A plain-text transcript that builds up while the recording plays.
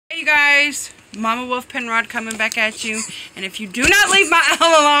Hey you guys, Mama Wolf Penrod coming back at you, and if you do not leave my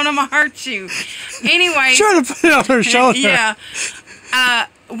owl alone, I'm gonna hurt you. Anyway, trying to put it on her shoulder. Yeah,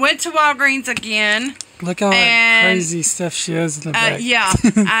 went to Walgreens again. Look how crazy stuff she has in the back. Yeah,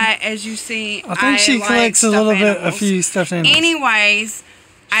 as you see, I think she collects a little bit, a few stuffed animals. Anyways,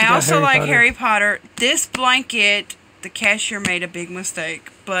 I also like Harry Potter. This blanket, the cashier made a big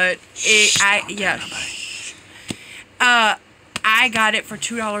mistake, but I got it for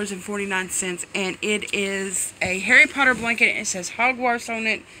 $2.49, and it is a Harry Potter blanket. It says Hogwarts on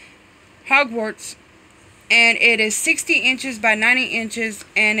it. Hogwarts. And it is 60 inches by 90 inches,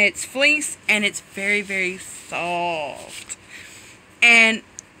 and it's fleece, and it's very, very soft. And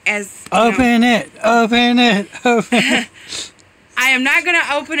as open it. I am not going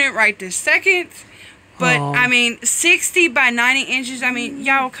to open it right this second, but I mean, 60 by 90 inches. I mean,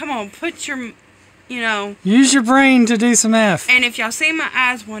 y'all, come on, put your... use your brain to do some math. And if y'all see my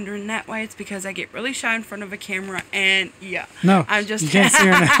eyes wandering that way, it's because I get really shy in front of a camera, and yeah. No, I'm just... you can't see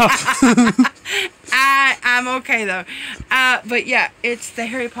her now. I'm okay, though. But yeah, it's the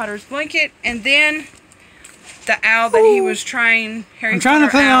Harry Potter's blanket, and then the owl that he was trying... I'm trying to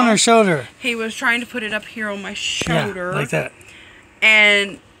put it on her shoulder. He was trying to put it up here on my shoulder. Yeah, like that.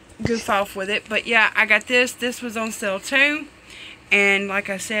 And goof off with it. But yeah, I got this. This was on sale, too. And like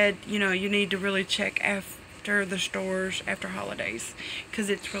I said, you need to really check after the stores after holidays, because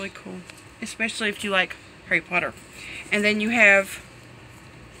it's really cool, especially if you like Harry Potter. And then you have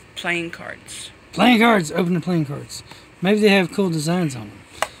playing cards. Playing cards. Open the playing cards. Maybe they have cool designs on them.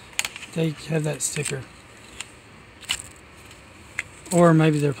 They have that sticker. Or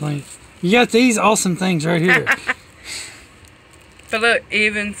maybe they're playing. You got these awesome things right here. But look, it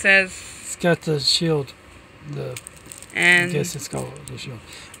even says... It's got the shield. I guess it's called the shield.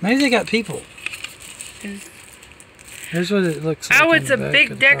 Maybe they got people. Here's what it looks like. Oh, it's a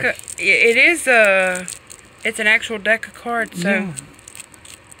big deck of... It is a... It's an actual deck of cards, so... Yeah.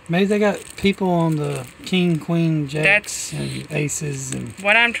 Maybe they got people on the king, queen, jacks, and aces. And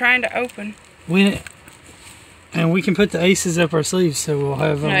what I'm trying to open. And we can put the aces up our sleeves, so we'll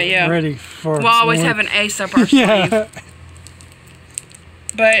have them ready for... We'll always have an ace up our sleeve.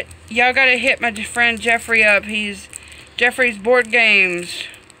 But y'all gotta hit my friend Jeffrey up. He's Jeffrey's Board Games.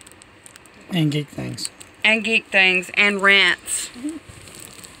 And Geek Things. And Geek Things. And Rants.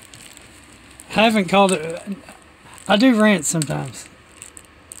 I haven't called it... I do rants sometimes.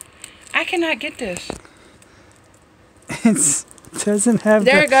 I cannot get this. It doesn't have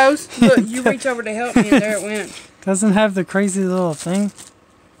There it goes. Look, you reach over to help me, and there it went. Doesn't have the crazy little thing.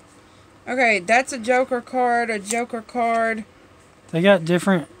 Okay, that's a Joker card, a Joker card. They got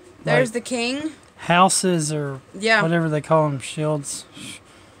different... There's the King. Houses or whatever they call them. Shields.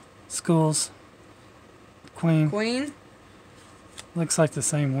 Schools. Queen. Queen. Looks like the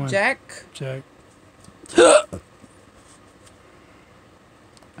same one. Jack.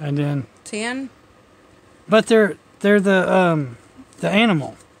 And then 10. But they're the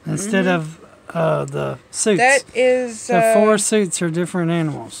animal instead of the suits. That is the 4 suits are different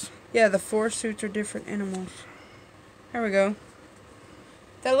animals. Yeah, the 4 suits are different animals. There we go.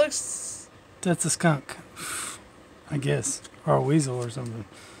 That looks... That's a skunk, I guess, or a weasel or something.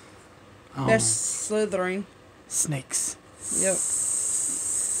 That's slithering. Snakes. Yep. Let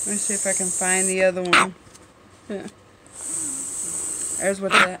me see if I can find the other one. Yeah. There's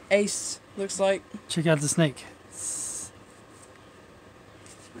what the ace looks like. Check out the snake.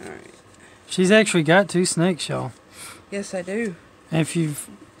 Alright. She's actually got 2 snakes, y'all. Yes, I do. If you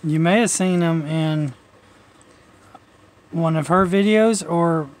may have seen them in one of her videos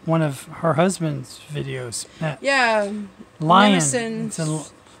or one of her husband's videos. Yeah. Lion. It's a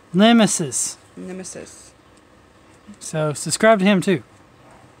Nemesis. So subscribe to him too.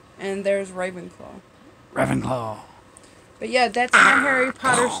 And there's Ravenclaw. But yeah, that's my Harry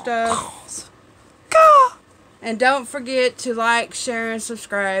Potter stuff. And don't forget to like, share, and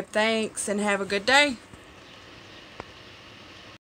subscribe. Thanks, and have a good day.